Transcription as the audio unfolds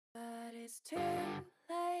It's too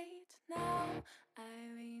late now. I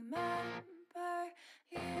remember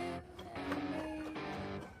you and me,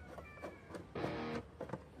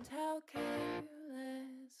 and how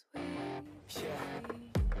careless we could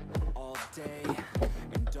be. All day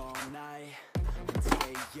and all night, we'd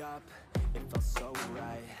stay up, it felt so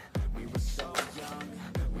right. We were so young,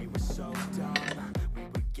 we were so dumb. We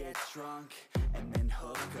would get drunk and then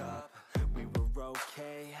hook up. We were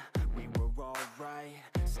okay, we were alright,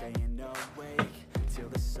 staying awake till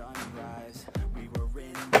the sunrise. We were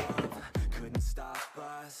in love, couldn't stop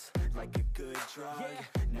us, like a good drug,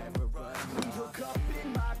 never enough. We hook up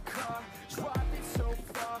in my car, driving so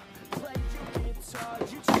far, play your guitar,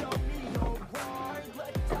 you show me your heart,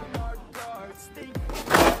 let down our guards, think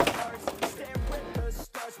with our hearts, stare at the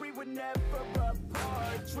stars. We were never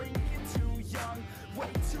apart, drinking too young,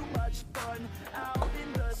 way too much fun, out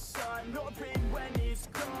in the sun, or rain when it's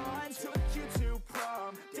gone. Took you to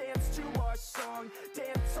prom, dance to our song,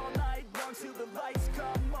 dance all night long till the lights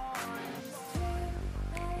come on.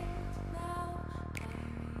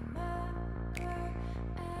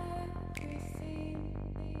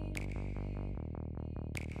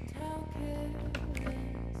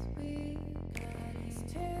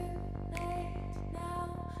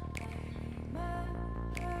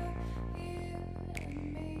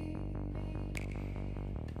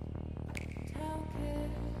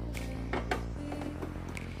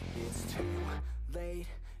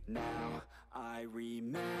 Now I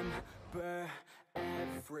remember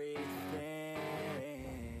everything,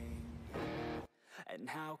 and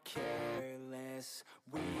how careless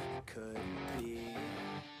we could be,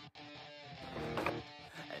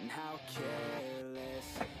 and how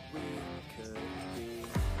careless we could be,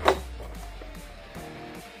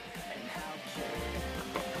 and how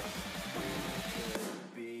careless we could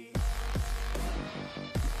be.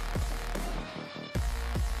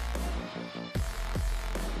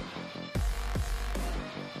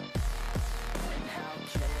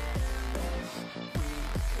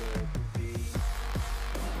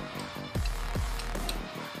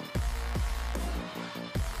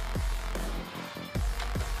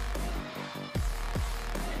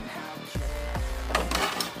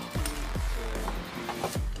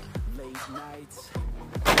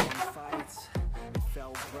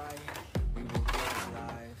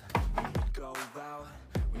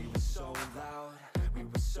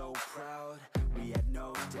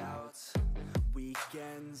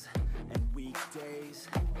 Weekends and weekdays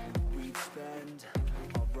we'd spend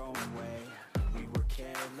our own way. We were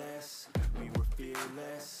careless, we were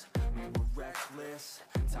fearless, we were reckless,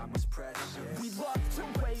 time was precious. We loved to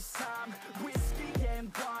waste time, whiskey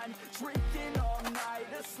and wine, drinking all night,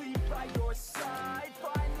 asleep by your side.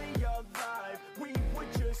 Finally alive, we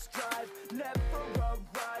would just drive, never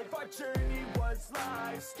arrive. Our journey was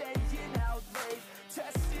live, staying out late,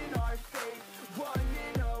 testing our fate,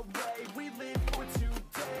 running away. We live for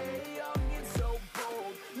today, young and so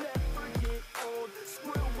bold, never get old.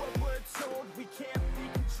 Screw what we're told, we can't be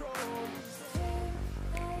controlled. It's too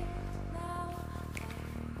late now.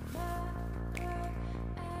 I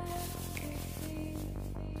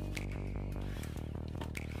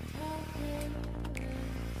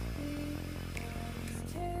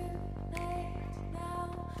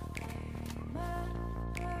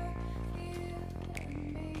remember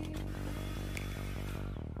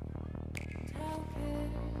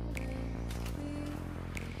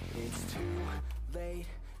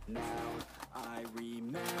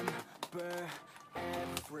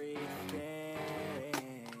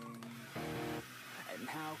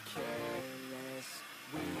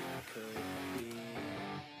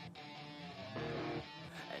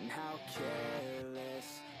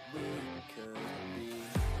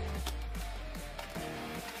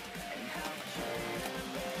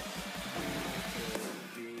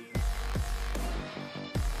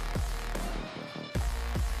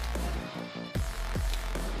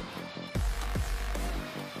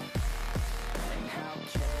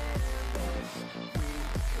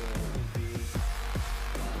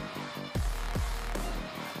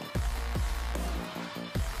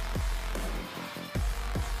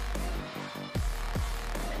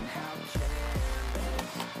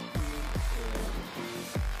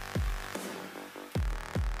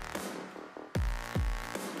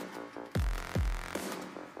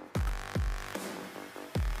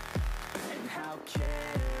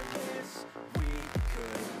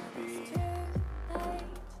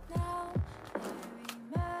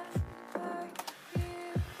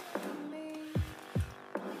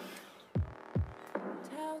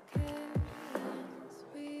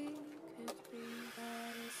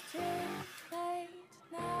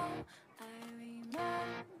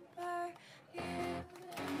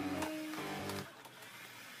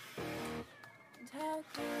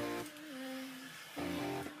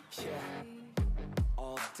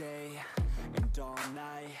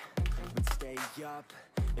up,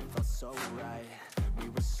 it felt so right. We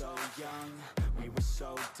were so young, we were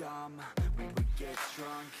so dumb. We would get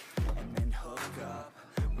drunk and then hook up.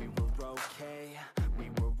 We were okay, we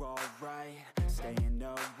were alright. Staying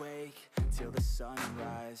awake till the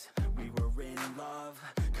sunrise. We were in love,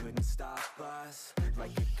 couldn't stop us.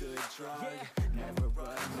 Like a good drug, never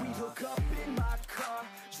run. We hook up in my car,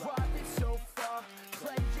 driving so far.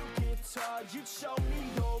 Play your guitar, you'd show me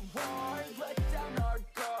your heart. Let down our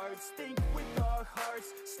guards, think with our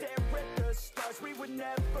hearts. Stare at the stars, we were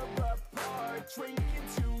never apart. Drinking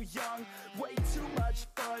too young, way too much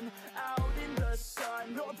fun. Out in the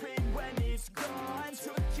sun, hoping when it's gone.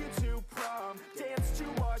 Took you to prom, dance to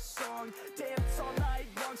our song. Dance all night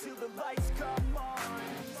long till the lights come on.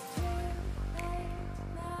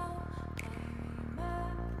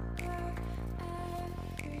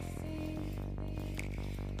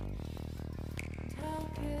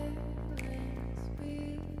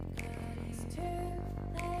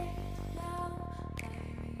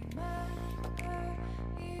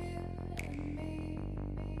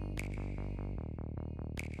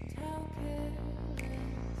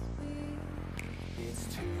 It's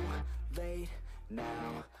too late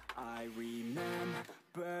now, I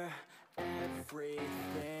remember everything.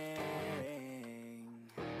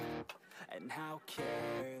 And how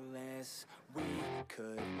careless we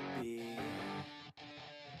could be.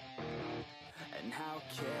 And how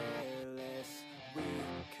careless we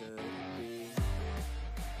could be.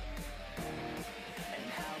 And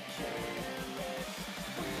how careless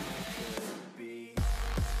we could be.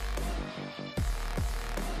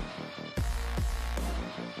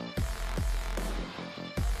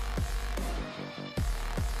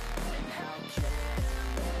 And how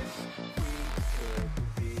careless we could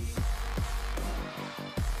be.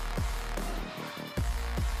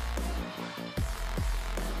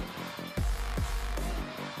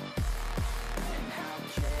 And how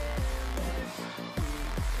careless we could be.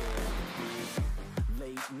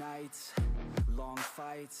 Late nights, long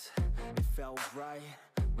fights, it felt right,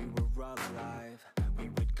 we were alive. We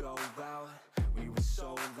would go out, we were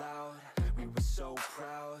so loud, we were so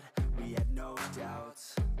proud, we had no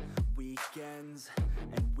doubts. Weekends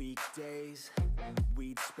and weekdays,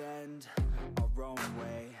 we'd spend our own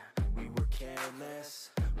way. We were careless,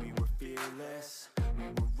 we were fearless, we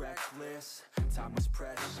were reckless, time was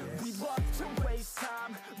precious. We love to waste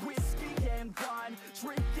time, whiskey and wine.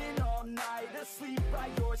 Drinking all night, asleep by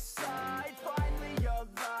your side. Finally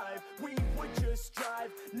alive, we would just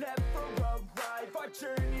drive, never arrive. Our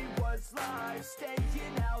journey was live,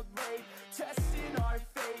 staying out late, testing our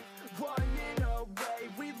fate, running away.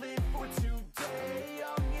 We live for today,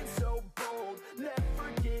 young and so bold. Never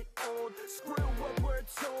get old, screw what we're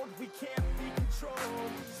told. We can't be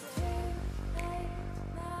controlled.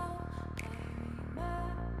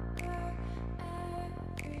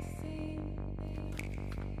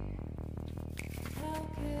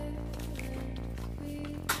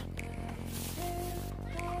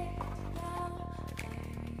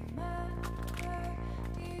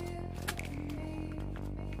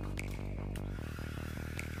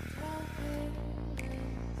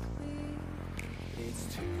 It's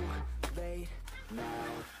too late now,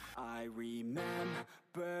 I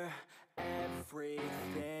remember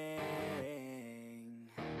everything.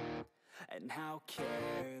 And how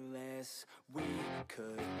careless we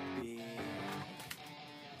could be.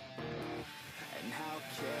 And how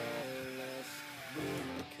careless we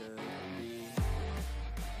could be.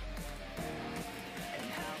 And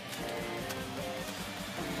how careless we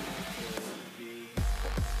could be.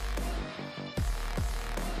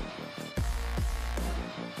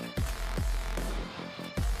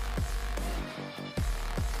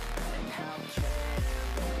 And how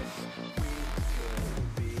careless we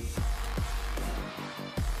could be.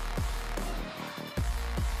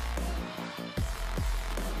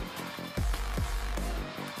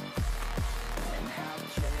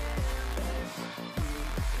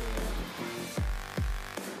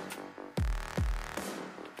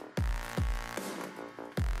 And how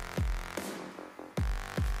careless we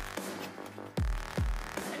could be.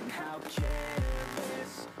 And how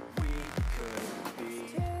careless we could be.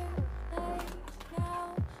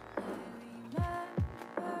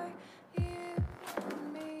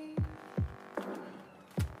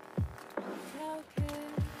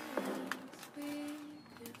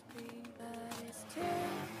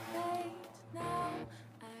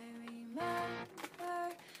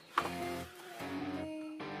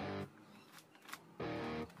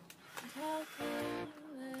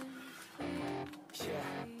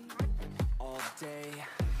 All day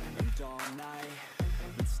and all night,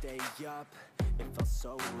 we'd stay up, it felt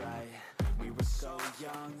so right. We We were so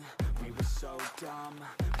young, we were so dumb.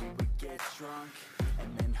 We would get drunk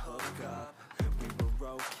and then hook up. We were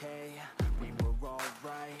okay, we were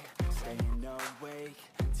alright, staying awake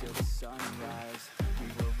till the sunrise. We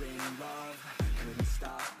were in love, couldn't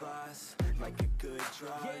stop us, like a good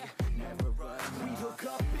drug, never enough. We hook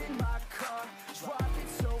up in my car, driving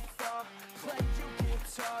so far, play you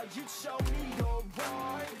guitar, you'd show me your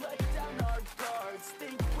art. Let down our guards,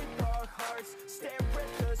 think with our hearts, stare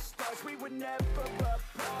at the stars, we were never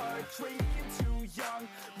apart. Drinking too young,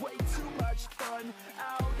 way too much fun,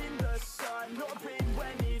 out in the sun, orbit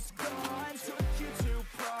when it's gone. Took you to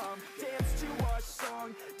prom, dance to our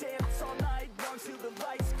song, dance all night long till the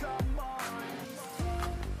lights come on.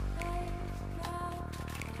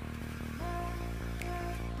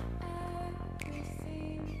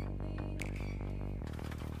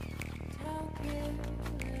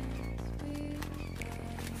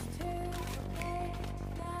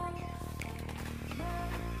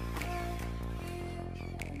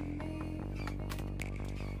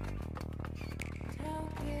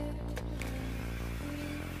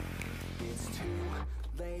 It's too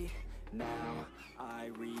late now, I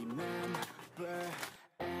remember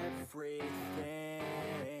everything,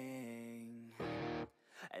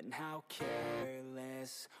 and how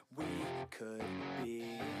careless we could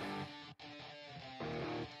be,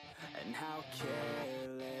 and how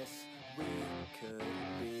careless we could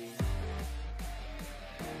be,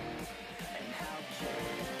 and how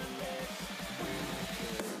careless we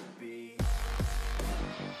could be.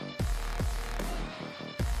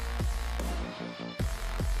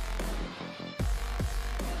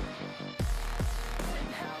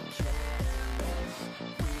 And how careless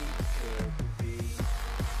we could be.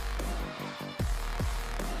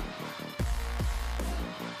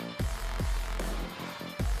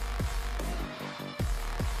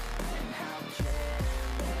 And how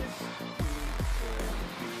careless we could be.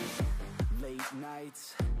 Late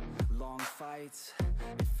nights, long fights,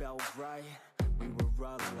 it felt right, we were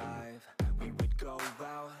alive. We would go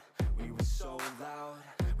out, we were so loud,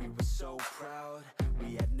 we were so proud,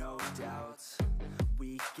 we had no doubts.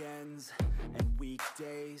 Weekends and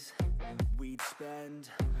weekdays, we'd spend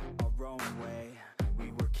our own way.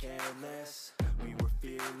 We were careless, we were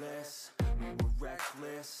fearless, we were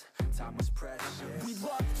reckless, time was precious. We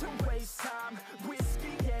loved to waste time,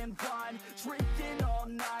 whiskey and wine, drinking all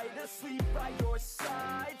night, asleep by your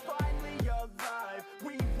side. Finally alive,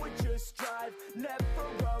 we would just drive, never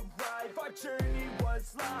arrive. Our journey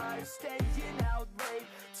was live, staying out late,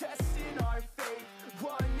 testing our fate,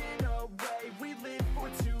 running away. We live for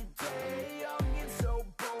today, young and so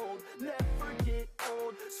bold, never get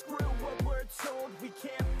old. Screw what we're told, we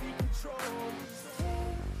can't be controlled.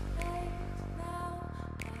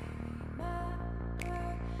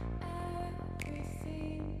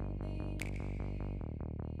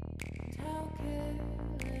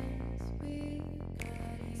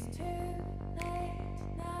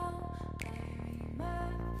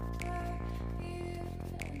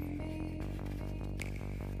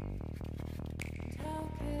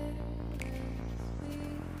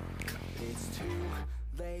 It's too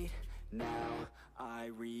late now, I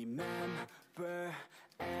remember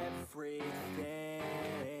everything,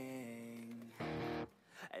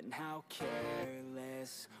 and how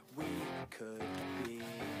careless we could be,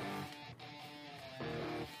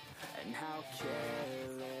 and how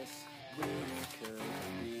careless we could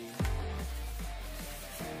be,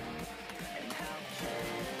 and how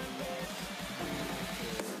careless we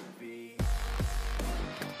could be.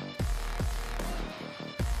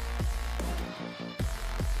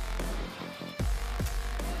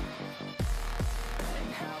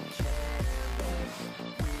 And how careless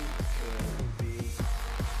we could be.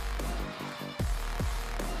 And how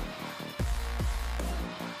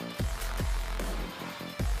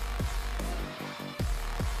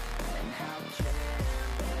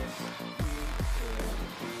careless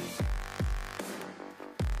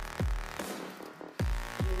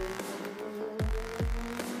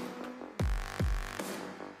we could be.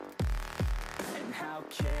 And how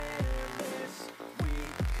careless we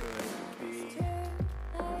could be.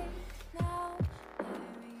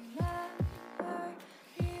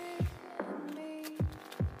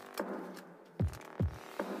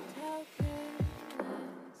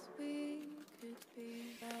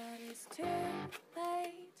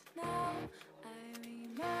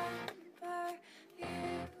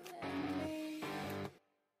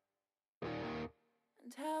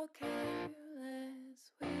 How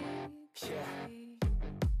careless we could Yeah. be.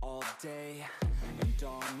 All day and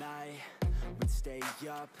all night, we'd stay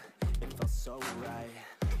up, it felt so right.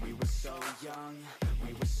 We were so young,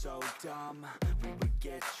 we were so dumb. We would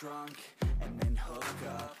get drunk and then hook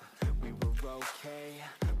up. We were okay,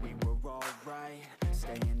 we were alright,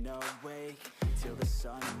 staying awake till the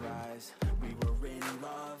sunrise. We were in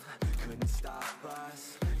love, couldn't stop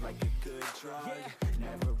us. Like a good drug,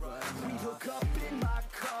 never run. We'd hook up in my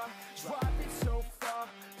car, drive it so far,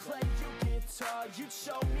 play your guitar, you'd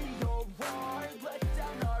show me your heart. Let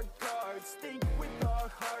down our guards, think with our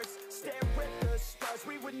hearts, stare at the stars.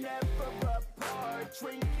 We were never apart,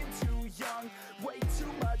 drinking too young, way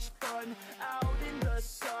too much fun. Out in the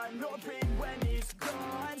sun, or in when it's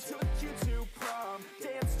gone. Took you to prom,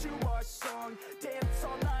 dance to our song, dance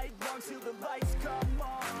all night long till the lights come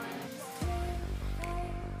on.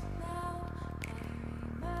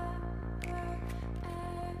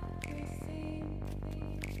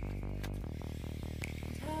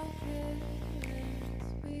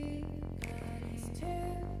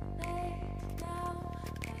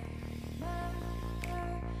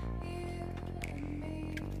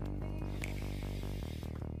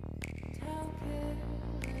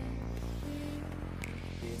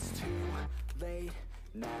 Late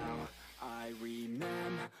now, I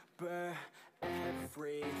remember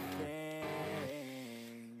everything,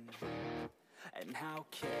 and how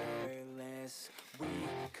careless we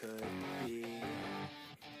could be,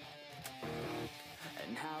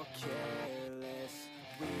 and how careless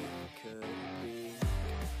we could be,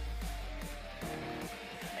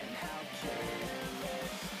 and how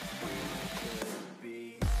careless we could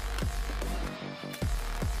be.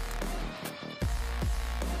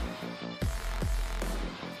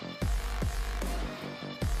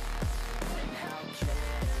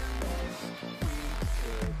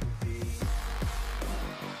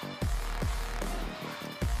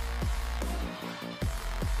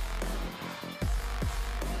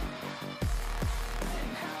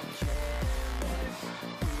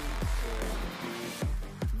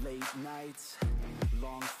 Nights,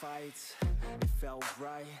 long fights, it felt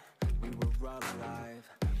right, we were alive.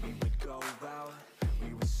 We would go out,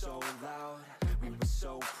 we were so loud, we were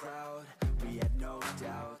so proud, we had no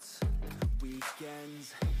doubts.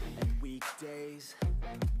 Weekends and weekdays,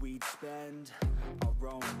 we'd spend our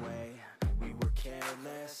own way. We were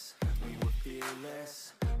careless, we were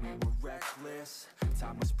fearless, we were reckless,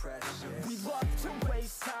 time was precious. We loved to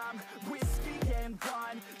waste time, whiskey and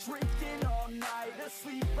wine, drinking all night,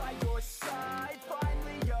 asleep by your side.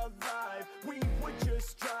 Finally alive, we would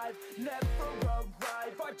just drive, never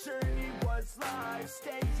arrive. Our journey was live,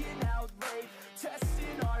 staying out late,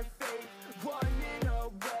 testing our fate, running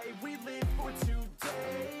away. We live for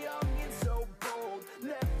today, young and so bold,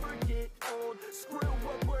 never get old. Screw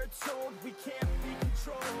what we're told, we can't be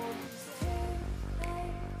controlled.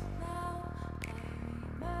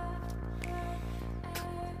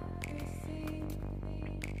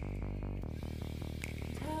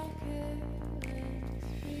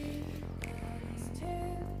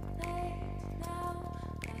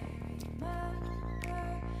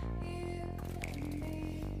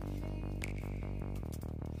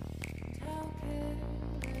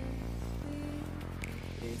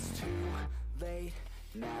 It's too late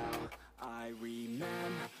now, I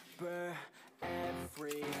remember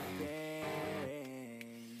everything,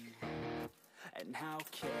 and how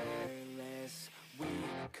careless we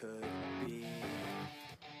could be,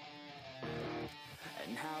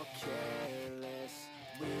 and how careless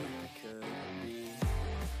we could be,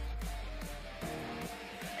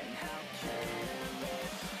 and how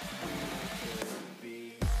careless we could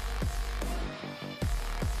be.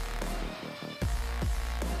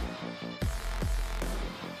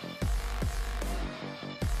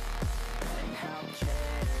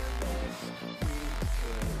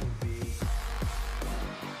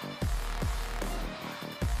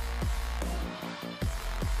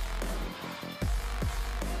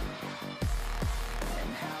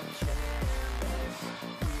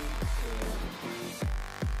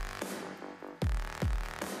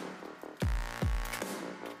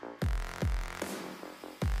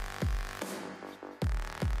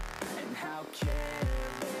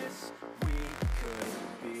 Careless we could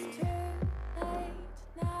be. It's too late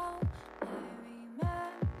now, I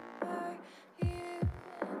remember you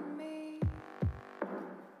and me,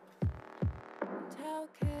 and how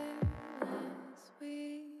careless we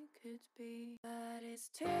could be. But it's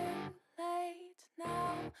too late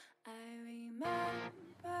now, I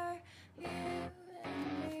remember you and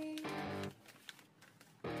me,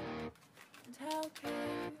 and how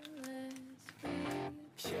careless we could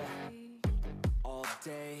be. All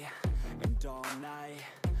day and all night,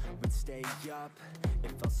 we'd stay up,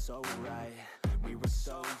 it felt so right. We were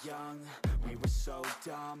so young, we were so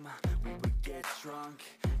dumb. We would get drunk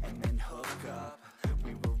and then hook up.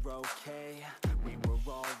 We were okay, we were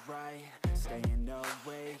alright, staying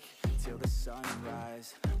awake till the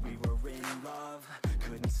sunrise. We were in love,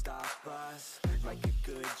 couldn't stop us. Like a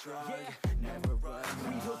good drug, never enough.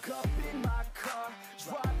 We hook up in my car,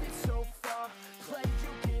 drive it so far, play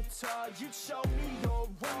your guitar, you'd show me your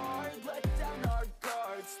art. Let down our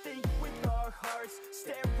guards, think with our hearts,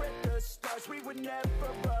 stare at the stars. We were never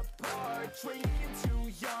apart, drinking too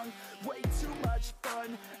young, way too much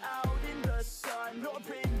fun, out in the sun,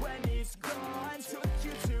 open when it's gone. Took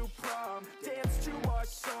you to prom, dance to our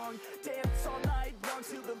song, dance all night long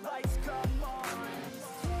till the lights come on.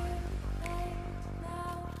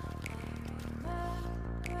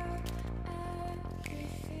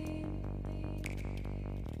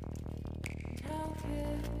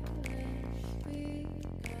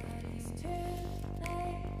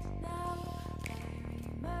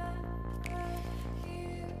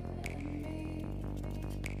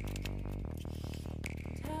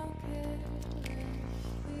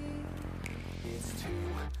 It's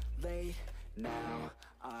too late now,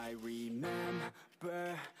 I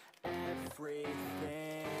remember everything,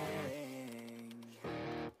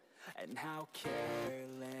 and how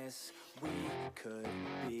careless we could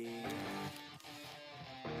be,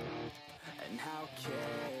 and how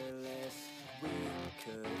careless we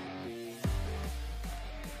could be,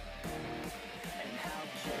 and how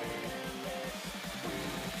careless we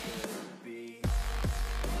could be.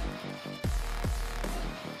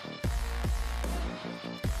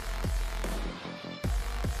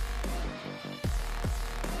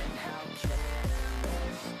 And how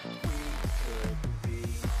careless we could be.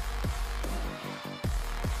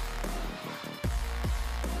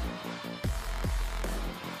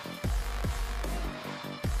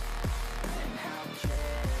 And how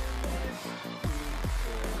careless we could be.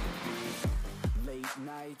 Late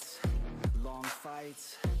nights, long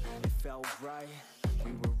fights, it felt right,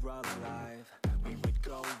 we were alive. We would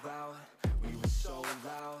go out, we were so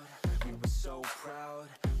loud, we were so proud,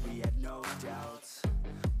 we had no doubts.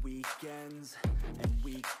 Weekends and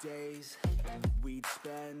weekdays, we'd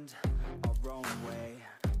spend our own way.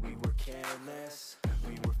 We were careless,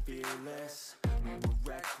 we were fearless, we were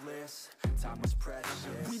reckless, time was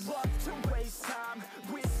precious. We loved to waste time,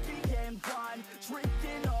 whiskey and wine,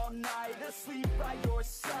 drinking all night, asleep by your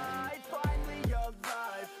side. Finally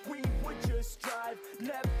alive, we would just drive,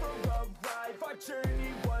 never arrive. Our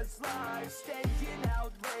journey was live, staying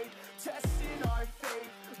out late, testing our fate,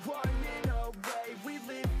 running away. We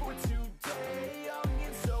live for today, young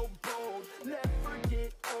and so bold, never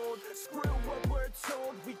get old. Screw what we're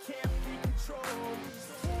told, we can't be controlled.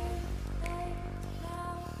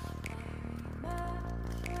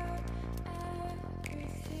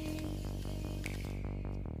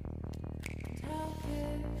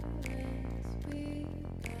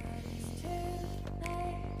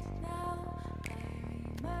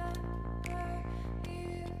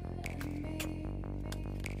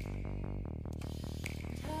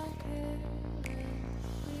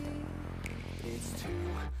 It's too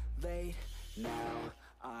late now,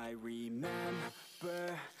 I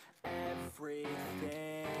remember everything,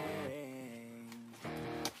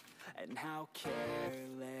 and how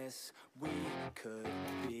careless we could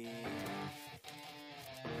be,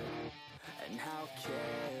 and how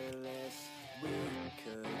careless we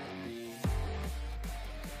could be,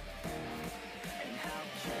 and how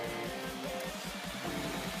careless we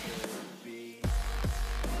could be.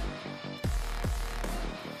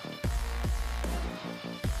 And how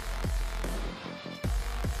careless we could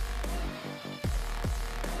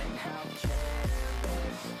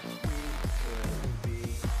be.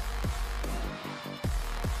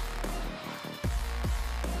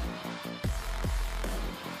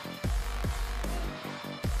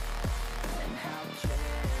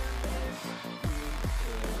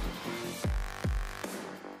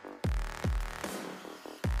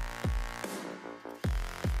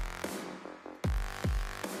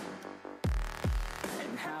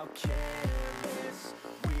 And how careless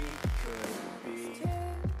we could be.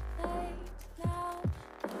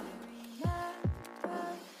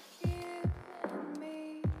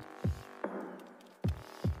 And how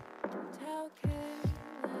careless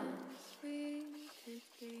we could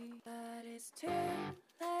be. But it's too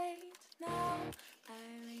late now, I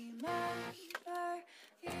remember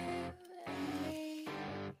you and me,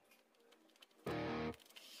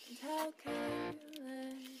 and how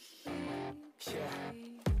careless we could be.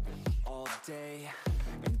 All day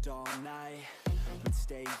and all night, we'd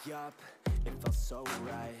stay up, it felt so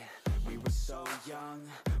right. We were so young,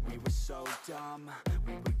 we were so dumb.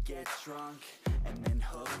 We would get drunk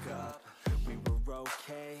look up. We were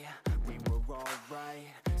okay, we were alright,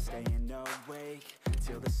 staying awake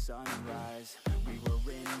till the sunrise. We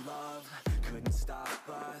were in love, couldn't stop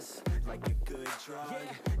us, like a good drug,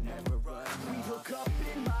 never run off. We hook up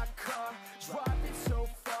in my car, driving so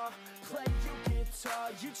far, play you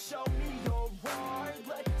guitar, you'd show me your heart,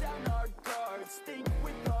 let down our guards, think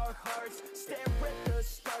with our hearts, stare at the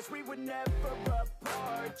stars, we were never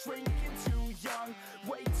apart, drinking too young,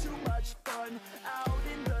 way too much fun, out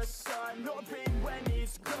in the sun, no pain when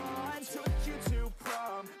it's gone, took you to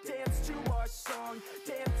prom, dance to our song,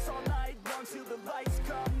 dance all night long till the lights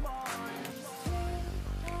come on.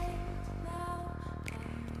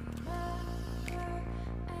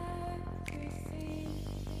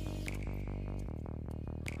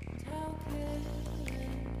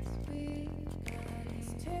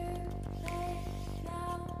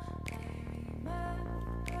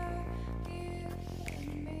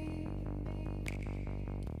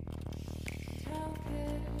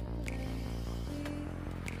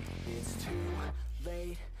 It's too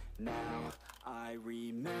late now, I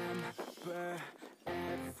remember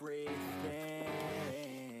everything,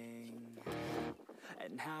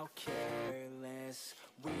 and how careless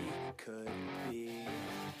we could be,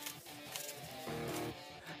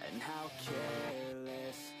 and how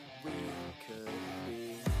careless we could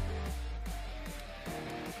be,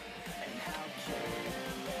 and how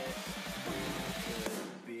careless we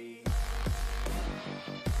could be.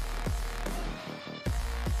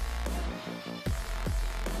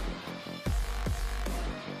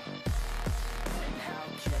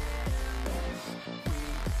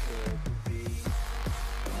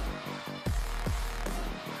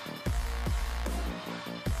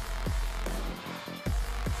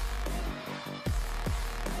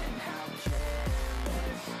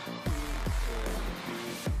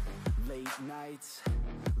 Nights,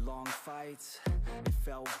 long fights, it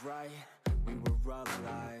felt right, we were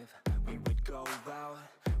alive. We would go out,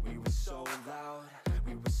 we were so loud,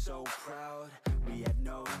 we were so proud, we had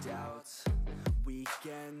no doubts.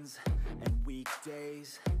 Weekends and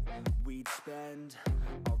weekdays, we'd spend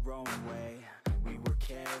our own way. We were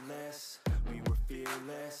careless, we were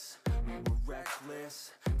fearless, we were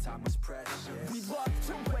reckless, time was precious. We loved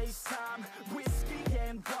to waste time, whiskey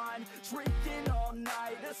and wine, drinking all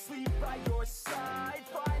night, asleep by your side,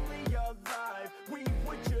 finally alive. We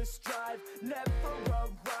would just drive, never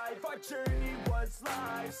arrive, our journey was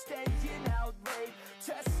live, staying out late,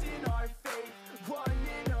 testing our fate,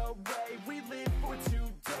 running away. We live for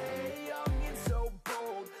today, young and so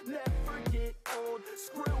bold, never get old,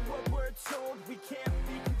 screw what we're told, we can't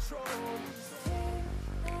be controlled.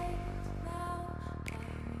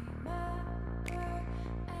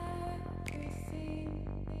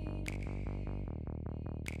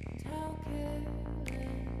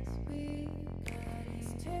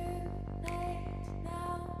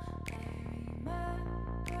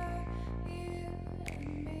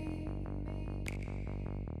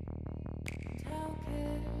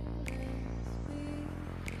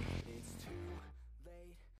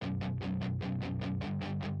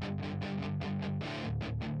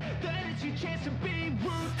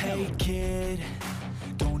 Hey kid,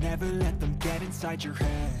 don't ever let them get inside your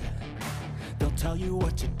head. They'll tell you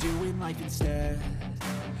what to do in life instead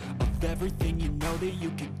of everything you know that you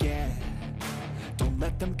could get. Don't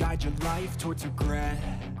let them guide your life towards regret.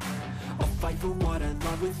 I'll fight for what I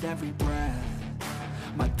love with every breath.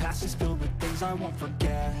 My past is filled with things I won't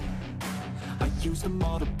forget. I use them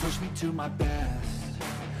all to push me to my best.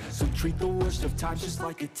 So treat the worst of times just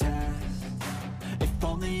like a test. If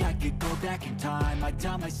only I could go back in time, I'd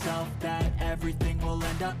tell myself that everything will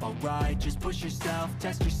end up alright. Just push yourself,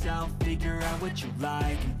 test yourself, figure out what you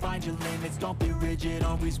like, and find your limits, don't be rigid,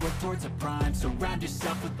 always work towards a prime. Surround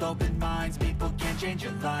yourself with open minds, people can change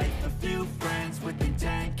your life. A few friends with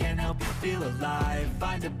intent can help you feel alive.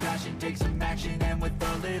 Find a passion, take some action, and with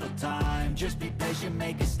a little time, just be patient,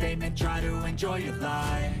 make a statement, try to enjoy your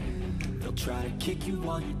life. They'll try to kick you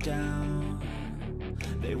while you're down,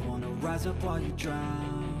 they wanna rise up while you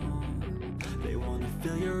drown. They wanna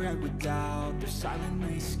fill your head with doubt. They're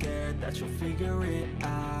silently scared that you'll figure it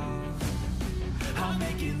out. I'll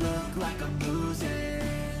make it look like I'm losing,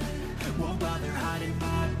 won't bother hiding my